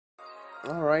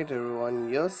Alright everyone,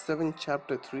 Year 7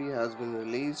 Chapter 3 has been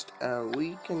released and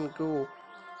we can go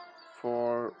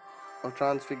for a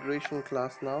Transfiguration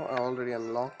class now. I already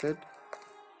unlocked it.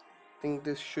 Think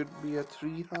this should be a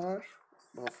 3 hour.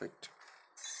 Perfect.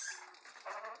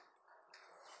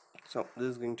 So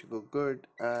this is going to go good,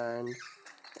 and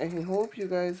I hope you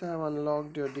guys have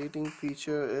unlocked your dating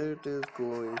feature. It is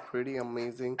going pretty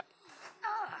amazing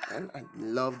and I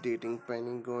love dating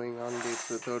Penny, going on dates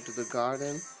with her to the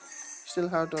garden. Still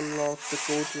have to unlock the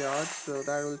courtyard, so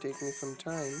that will take me some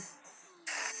time.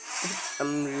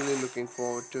 I'm really looking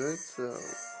forward to it, so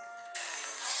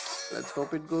let's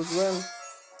hope it goes well.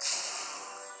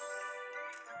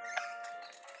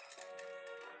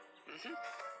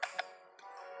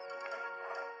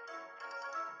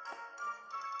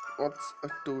 What's a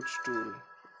toadstool?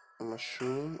 A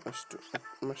mushroom?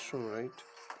 A mushroom, right?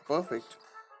 Perfect.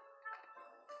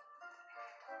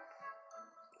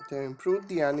 They improved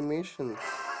the animations.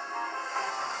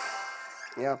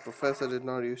 Yeah, Professor did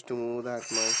not used to move that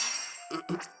much.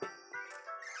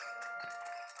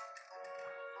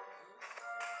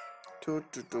 To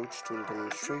Toadstool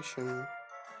demonstration.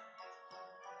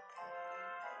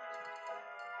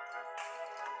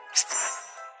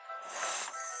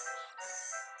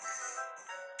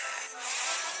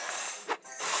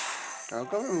 How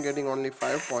come I'm getting only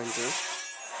 5 pointers?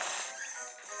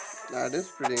 That is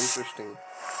pretty interesting.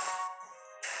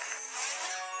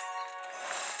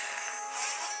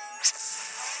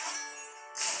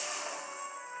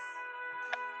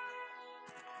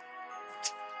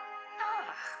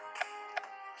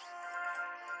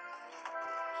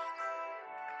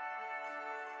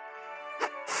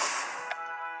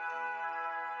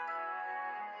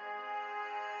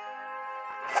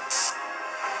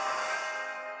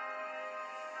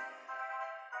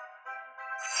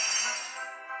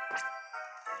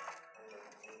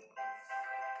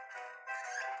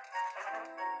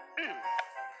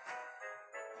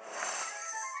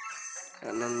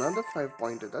 And another 5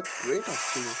 pointer. That's great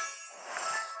actually.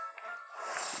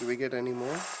 Do we get any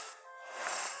more?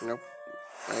 Nope.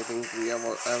 I think we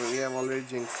have already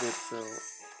jinxed it, so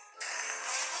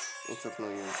it's of no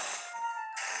use.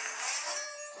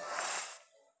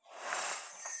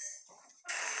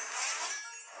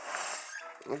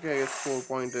 Okay, I guess 4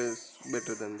 point is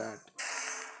better than that.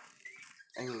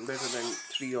 I mean, better than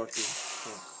 3 or 2.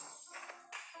 So.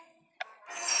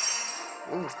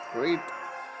 Oh, great.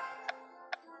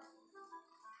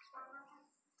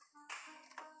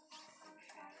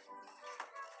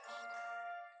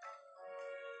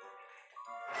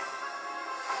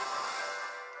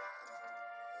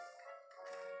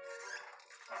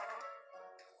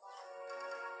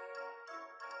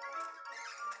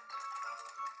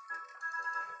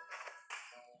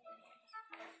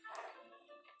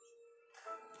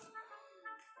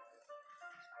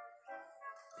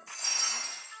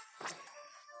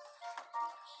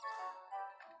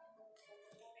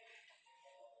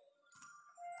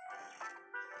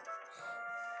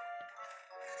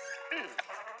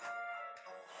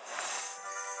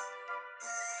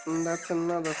 And that's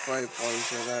another 5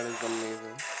 pointer. That is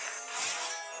amazing.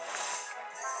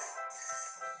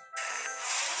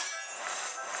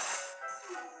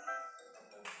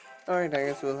 Alright, I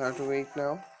guess we'll have to wait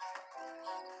now.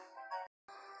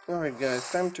 Alright guys,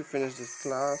 time to finish this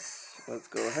class. Let's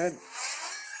go ahead.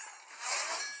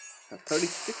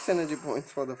 36 energy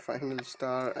points for the final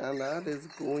star, and that is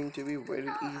going to be very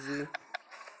easy.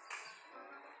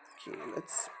 Okay,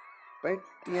 let's pet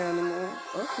the animal.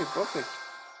 Okay, perfect.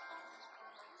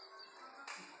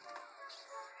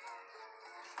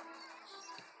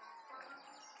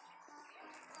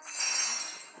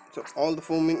 So all the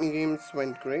 4 mini games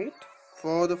went great.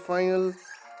 For the final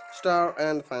star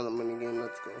and the final mini game,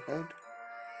 let's go ahead.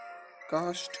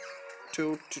 Cast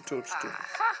To Toadstool.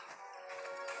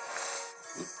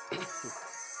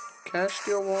 Cast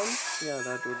your wands? Yeah,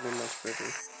 that would be much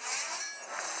better.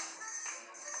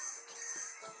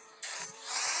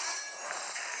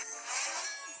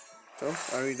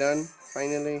 So, are we done?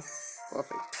 Finally?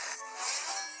 Perfect.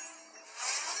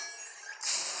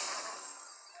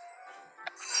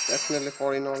 Definitely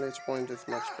 40 knowledge point is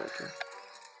much better.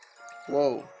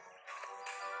 Whoa.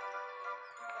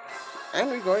 And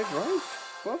we got it right.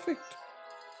 Perfect.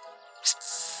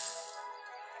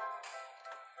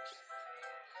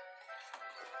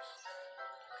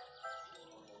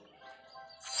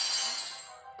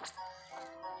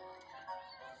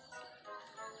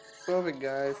 Perfect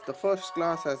guys, the first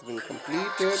class has been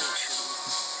completed.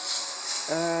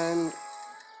 And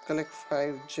collect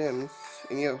 5 gems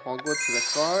in your Hogwarts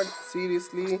record.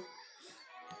 Seriously?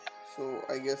 So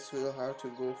I guess we'll have to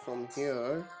go from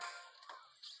here.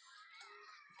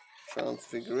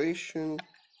 Transfiguration.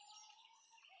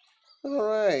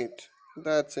 Alright,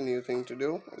 that's a new thing to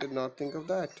do. I did not think of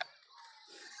that.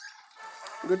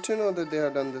 Good to know that they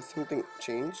have done this. Something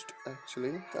changed,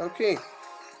 actually. Okay,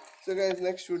 so guys,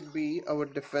 next would be our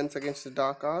defense against the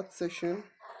dark arts session.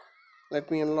 Let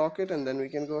me unlock it and then we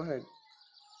can go ahead.